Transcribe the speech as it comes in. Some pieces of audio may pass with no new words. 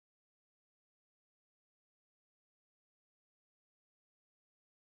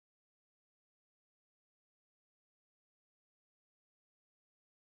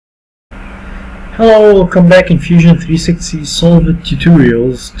Hello, welcome back in Fusion 360 Solve It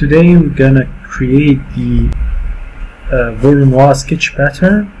tutorials. Today we're gonna create the Voronoi sketch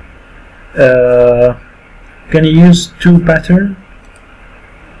pattern. Gonna use two patterns,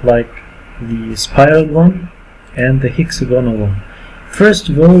 like the spiral one and the hexagonal one. First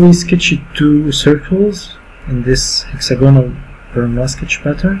of all, we sketch two circles in this hexagonal Voronoi sketch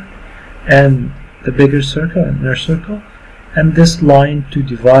pattern, and the bigger circle and inner circle, and this line to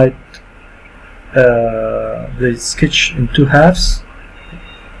divide the sketch in two halves.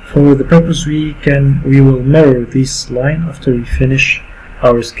 For the purpose, we will mirror this line after we finish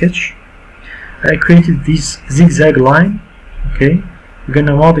our sketch. I created this zigzag line. Okay, we're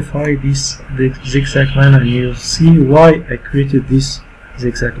gonna modify the zigzag line, and you'll see why I created this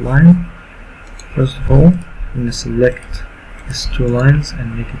zigzag line. First of all, I'm gonna select these two lines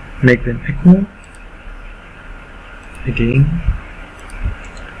and make them equal. Again,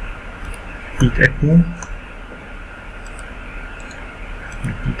 repeat equal.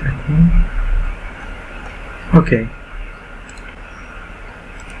 Okay,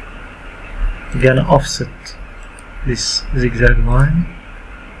 we're gonna offset this zigzag line.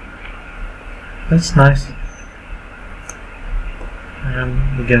 That's nice.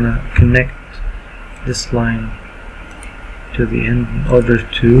 And we're gonna connect this line to the end in order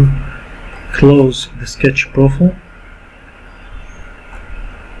to close the sketch profile.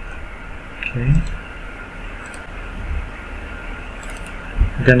 Okay,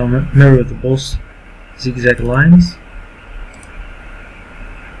 I'm gonna mirror both zigzag lines.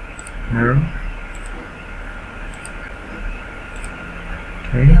 Mirror.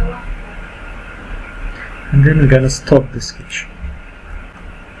 Okay, and then we're gonna stop the sketch.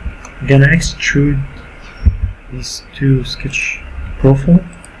 We're gonna extrude these two sketch profile.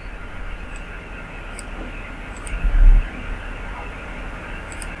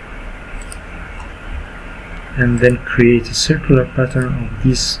 And then create a circular pattern of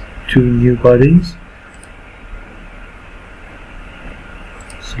these two new bodies.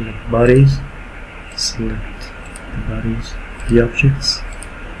 Select bodies, select the bodies, the objects,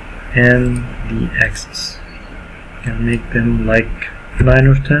 and the axis. Can make them like 9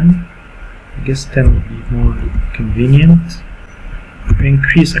 or 10. I guess 10 would be more convenient. We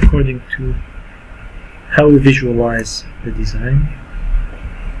increase according to how we visualize the design.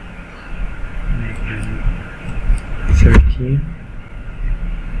 Make them 13.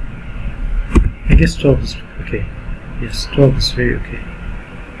 I guess 12 is okay. Yes, 12 is very okay.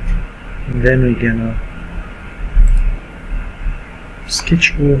 And then we're gonna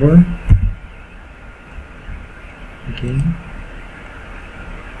sketch over again.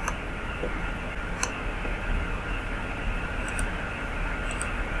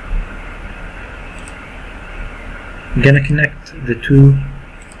 I'm gonna connect the two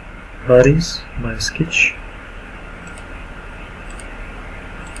bodies by a sketch.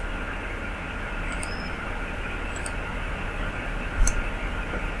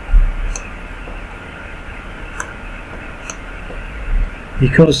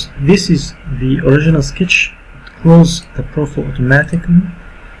 Because this is the original sketch, it closes the profile automatically,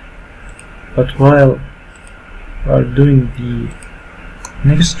 but while we are doing the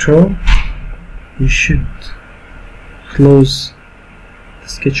next row, we should close the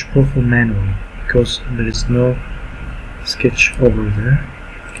sketch profile manually, because there is no sketch over there.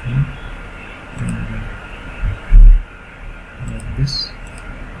 Okay, like this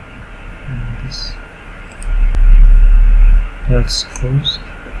and this. That's closed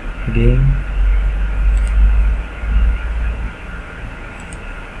again.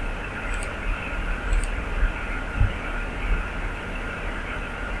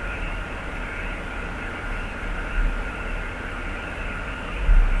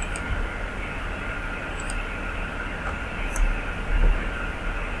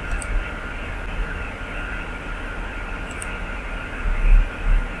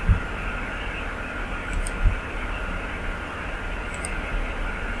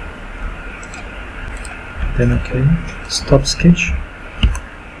 Then okay, stop sketch,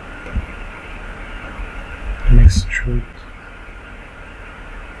 and extrude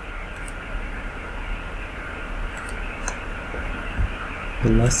the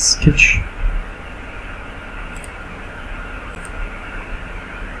last sketch.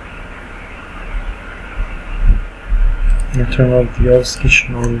 And turn off the other sketch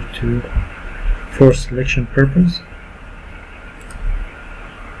in order for selection purpose.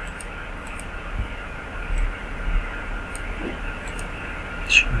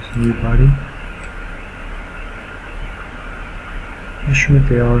 Choose new body. Make sure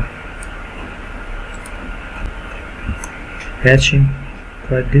they are hatching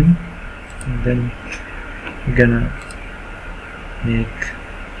plugged in. and then we're gonna make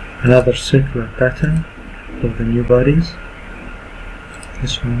another circular pattern of the new bodies.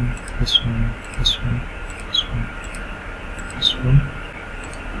 This one, this one, this one, this one, this one.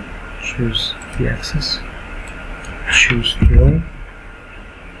 Choose the axis, choose flow.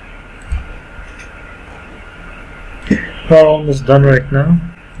 We're almost done right now.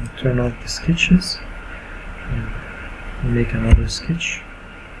 We'll turn off the sketches and make another sketch.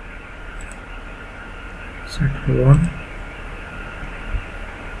 Circle one.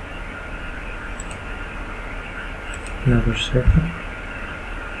 Another circle.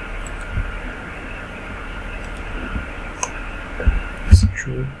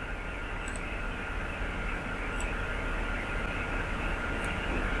 Extrude.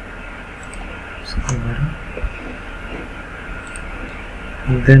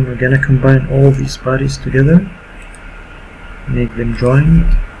 And then we're gonna combine all these bodies together, make them joined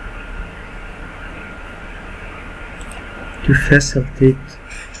to facilitate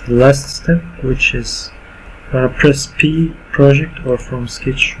the last step, which is gonna press P project, or from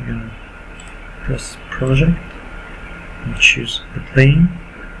sketch we're gonna press project and choose the plane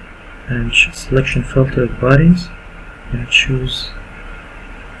and selection filtered bodies. I'm gonna choose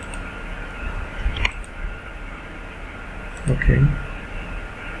okay.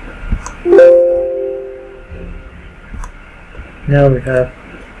 Now we have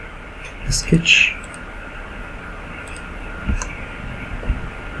the sketch.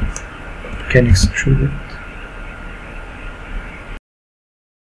 We can extrude it.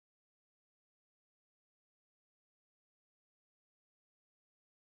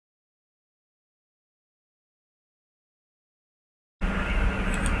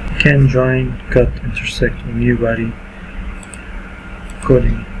 You can join, cut, intersect, or new body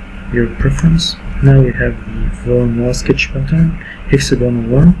according to your preference. Now we have the Voronoi sketch pattern, hexagonal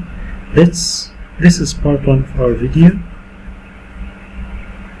one. This is part 1 of our video.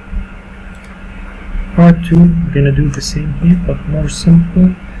 Part 2, we're gonna do the same here, but more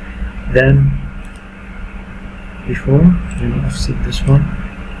simple than before. I'm gonna offset this one.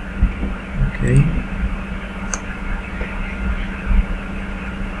 Okay.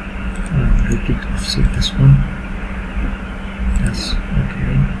 Repeat offset this one. Yes.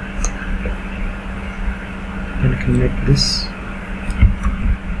 Okay. And connect this.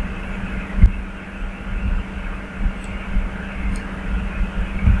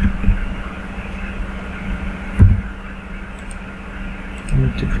 I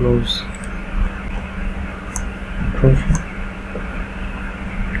need to close the profile.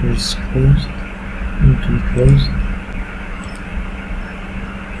 Here it's closed. Need to be closed.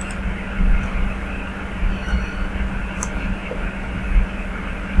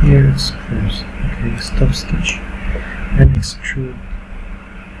 Here it's closed. Okay, stop sketch and extrude.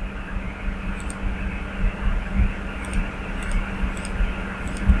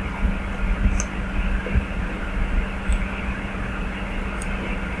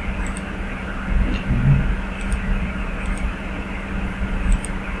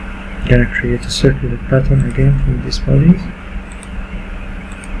 Gonna create a circular pattern again from these bodies.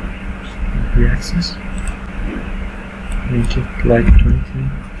 The axis. Make it like 20.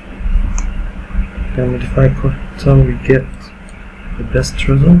 Then modify until we get the best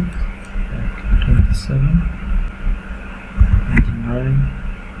result, like 27, 29,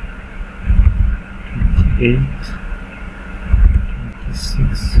 28,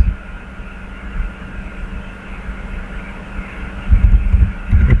 26,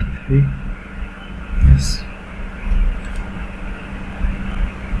 33. Yes.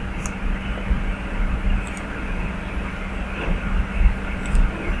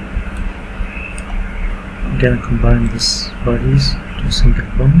 I'm gonna combine these bodies to a single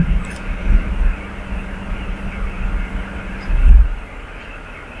bone.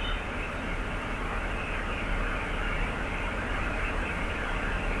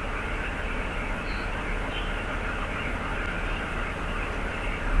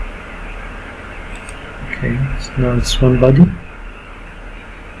 Okay, so now it's one body.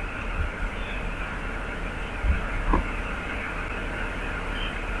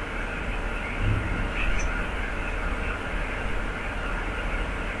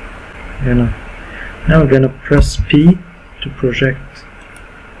 Now we're gonna press P to project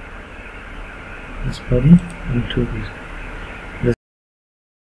this body into this.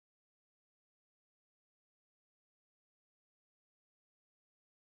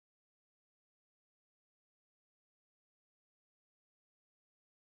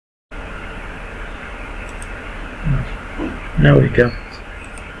 Now we got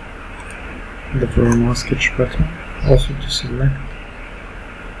the Voronoi sketch button, also to select.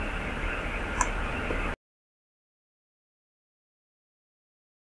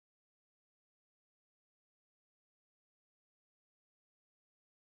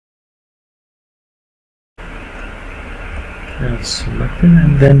 That's selected,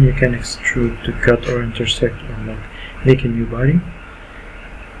 and then you can extrude to cut or intersect or like make a new body.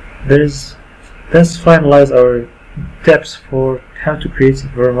 Let's finalize our steps for how to create a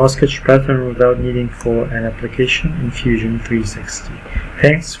Voronoi sketch pattern without needing for an application in Fusion 360.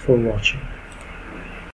 Thanks for watching.